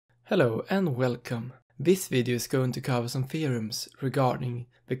Hello and welcome. This video is going to cover some theorems regarding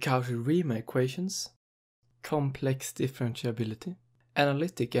the Cauchy-Riemann equations, complex differentiability,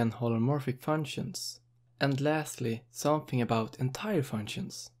 analytic and holomorphic functions, and lastly something about entire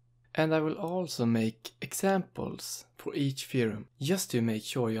functions. And I will also make examples for each theorem just to make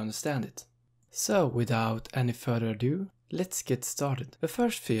sure you understand it. So without any further ado, let's get started. The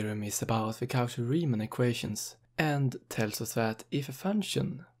first theorem is about the Cauchy-Riemann equations and tells us that if a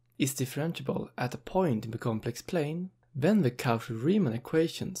function is differentiable at a point in the complex plane, then the Cauchy-Riemann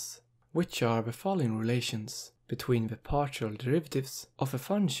equations, which are the following relations between the partial derivatives of the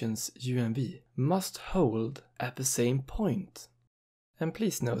functions u and v, must hold at the same point. And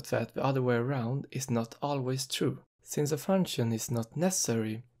please note that the other way around is not always true, since a function is not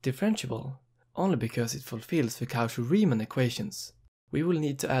necessarily differentiable only because it fulfills the Cauchy-Riemann equations. We will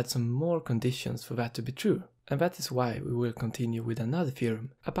need to add some more conditions for that to be true, and that is why we will continue with another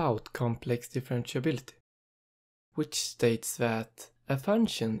theorem about complex differentiability, which states that a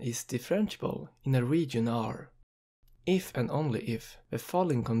function is differentiable in a region R if and only if the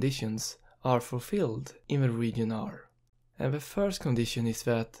following conditions are fulfilled in the region R. And the first condition is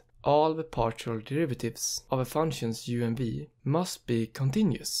that all the partial derivatives of the functions u and v must be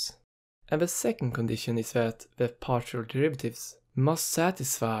continuous. And the second condition is that the partial derivatives must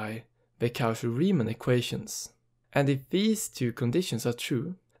satisfy the Cauchy-Riemann equations. And if these two conditions are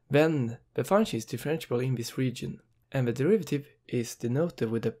true, then the function is differentiable in this region, and the derivative is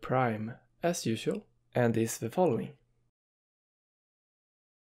denoted with a prime as usual, and is the following.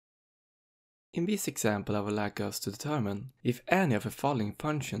 In this example, I would like us to determine if any of the following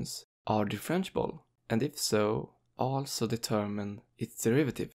functions are differentiable, and if so, also determine its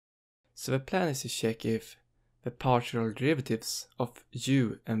derivative. So the plan is to check if the partial derivatives of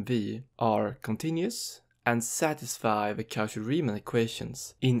u and v are continuous and satisfy the Cauchy-Riemann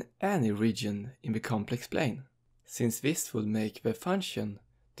equations in any region in the complex plane, since this would make the function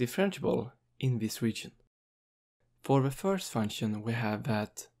differentiable in this region. For the first function, we have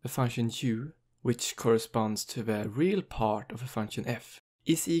that the function u, which corresponds to the real part of the function f,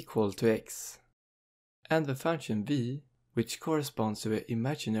 is equal to x, and the function v, which corresponds to the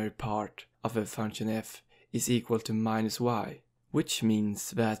imaginary part of the function f, is equal to minus y, which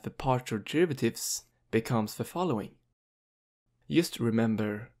means that the partial derivatives becomes the following. Just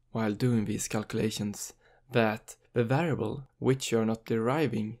remember while doing these calculations that the variable which you are not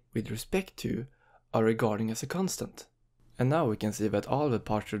deriving with respect to are regarding as a constant. And now we can see that all the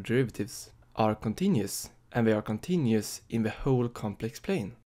partial derivatives are continuous, and they are continuous in the whole complex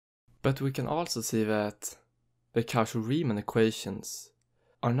plane. But we can also see that the Cauchy-Riemann equations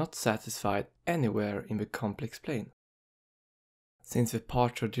are not satisfied anywhere in the complex plane, since the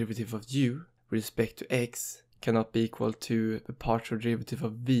partial derivative of u with respect to x cannot be equal to the partial derivative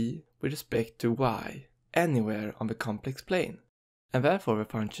of v with respect to y anywhere on the complex plane, and therefore the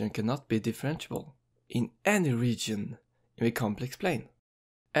function cannot be differentiable in any region in the complex plane.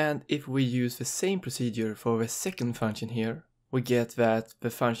 And if we use the same procedure for the second function here, we get that the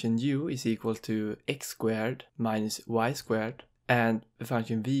function u is equal to x squared minus y squared, and the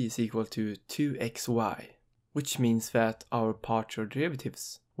function v is equal to 2xy, which means that our partial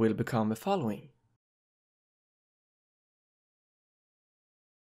derivatives will become the following.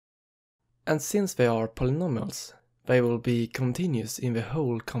 And since they are polynomials, they will be continuous in the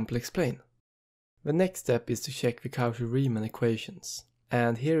whole complex plane. The next step is to check the Cauchy-Riemann equations,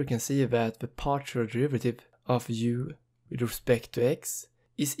 and here you can see that the partial derivative of u with respect to x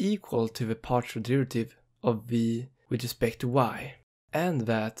is equal to the partial derivative of v with respect to y, and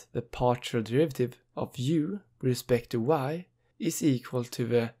that the partial derivative of u with respect to y is equal to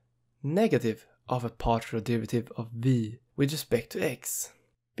the negative of a partial derivative of v with respect to x.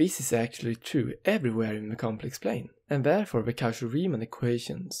 This is actually true everywhere in the complex plane, and therefore the Cauchy-Riemann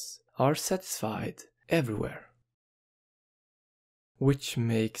equations are satisfied everywhere, which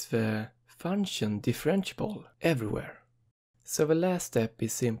makes the function differentiable everywhere. So the last step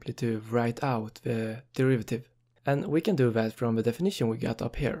is simply to write out the derivative, and we can do that from the definition we got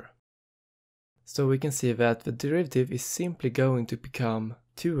up here. So we can see that the derivative is simply going to become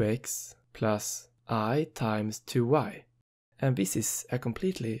 2x plus I times 2y, and this is a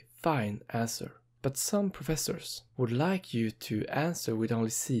completely fine answer. But some professors would like you to answer with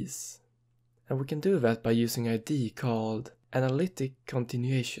only c's, and we can do that by using an idea called Analytic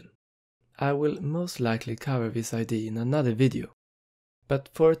continuation. I will most likely cover this idea in another video, but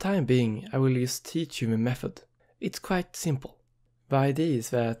for the time being I will just teach you the method. It's quite simple. The idea is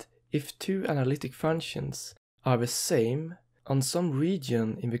that if two analytic functions are the same on some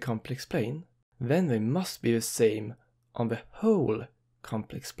region in the complex plane, then they must be the same on the whole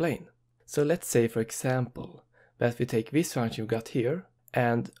complex plane. So let's say, for example, that we take this function we got here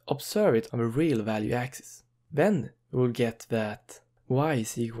and observe it on the real value axis. Then we will get that y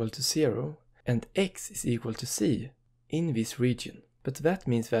is equal to 0 and x is equal to c in this region. But that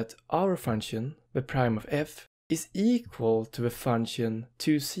means that our function, the prime of f, is equal to the function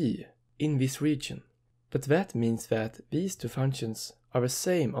 2c in this region. But that means that these two functions are the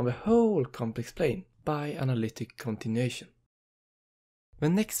same on the whole complex plane by analytic continuation. The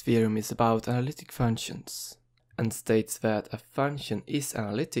next theorem is about analytic functions and states that a function is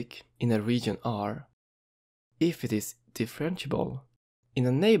analytic in a region R if it is differentiable in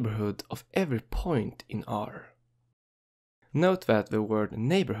a neighborhood of every point in R. Note that the word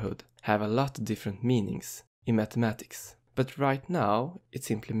neighborhood have a lot of different meanings in mathematics, but right now it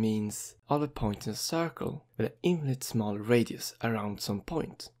simply means all the points in a circle with an infinite small radius around some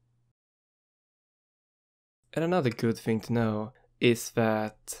point. And another good thing to know is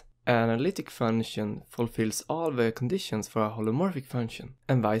that an analytic function fulfills all the conditions for a holomorphic function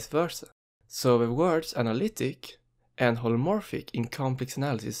and vice versa. So the words analytic and holomorphic in complex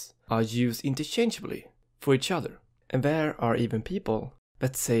analysis are used interchangeably for each other. And there are even people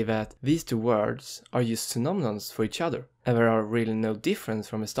that say that these two words are used synonymous for each other and there are really no difference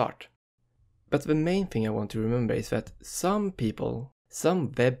from the start. But the main thing I want to remember is that some people,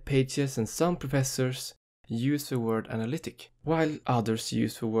 some web pages and some professors use the word analytic, while others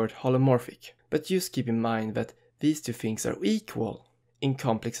use the word holomorphic. But just keep in mind that these two things are equal in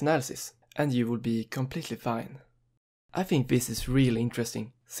complex analysis, and you will be completely fine. I think this is really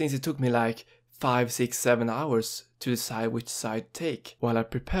interesting, since it took me like 5, 6, 7 hours to decide which side to take while I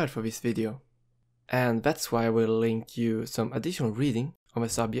prepared for this video. And that's why I will link you some additional reading on the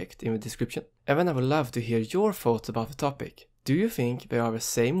subject in the description. And then I would love to hear your thoughts about the topic. Do you think they are the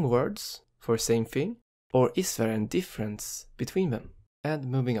same words for the same thing? Or is there a difference between them?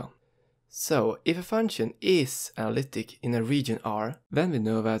 And moving on. So, if a function is analytic in a region R, then we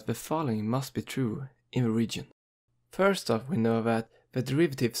know that the following must be true in the region. First off, we know that the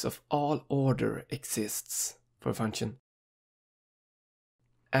derivatives of all order exists for a function.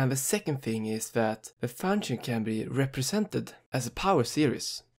 And the second thing is that the function can be represented as a power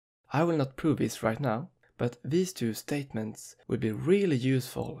series. I will not prove this right now, but these two statements will be really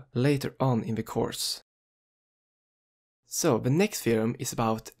useful later on in the course. So the next theorem is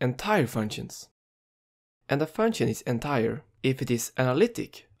about entire functions. And a function is entire if it is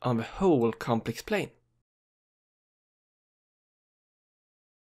analytic on the whole complex plane.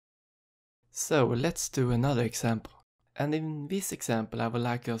 So let's do another example. And in this example I would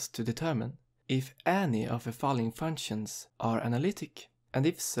like us to determine if any of the following functions are analytic, and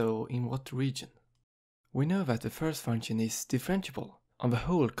if so, in what region. We know that the first function is differentiable on the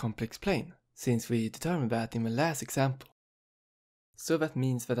whole complex plane, since we determined that in the last example. So that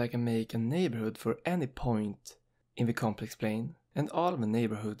means that I can make a neighborhood for any point in the complex plane, and all the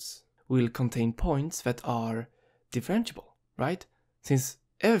neighborhoods will contain points that are differentiable, right? Since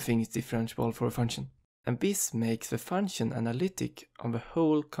everything is differentiable for a function. And this makes the function analytic on the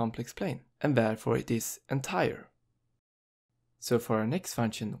whole complex plane, and therefore it is entire. So for our next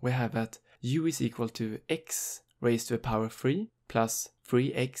function, we have that u is equal to x raised to the power 3 plus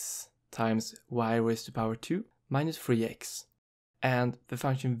 3x times y raised to the power 2 minus 3x. And the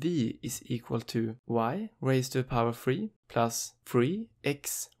function v is equal to y raised to the power 3 plus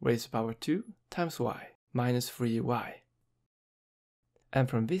 3x raised to the power 2 times y minus 3y. And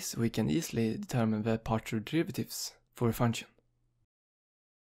from this we can easily determine the partial derivatives for a function.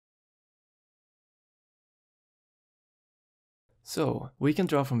 So we can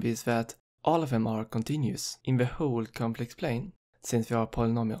draw from this that all of them are continuous in the whole complex plane, since they are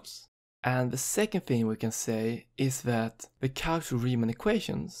polynomials. And the second thing we can say is that the Cauchy-Riemann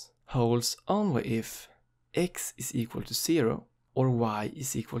equations holds only if x is equal to 0 or y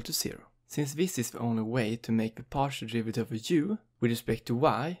is equal to 0. Since this is the only way to make the partial derivative of u with respect to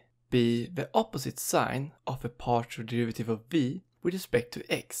y be the opposite sign of the partial derivative of v with respect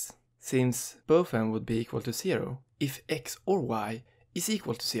to x, since both of them would be equal to 0 if x or y is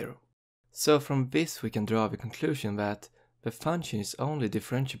equal to 0. So from this we can draw the conclusion that the function is only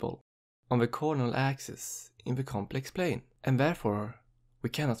differentiable on the coordinate axis in the complex plane, and therefore we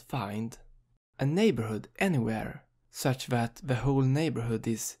cannot find a neighborhood anywhere such that the whole neighborhood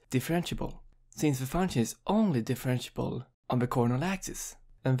is differentiable, since the function is only differentiable on the coordinate axis,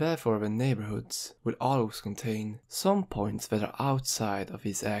 and therefore the neighborhoods will always contain some points that are outside of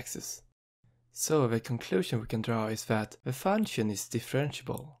this axis. So the conclusion we can draw is that the function is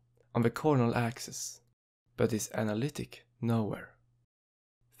differentiable on the coordinate axis, but is analytic nowhere.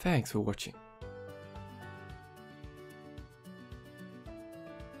 Thanks for watching.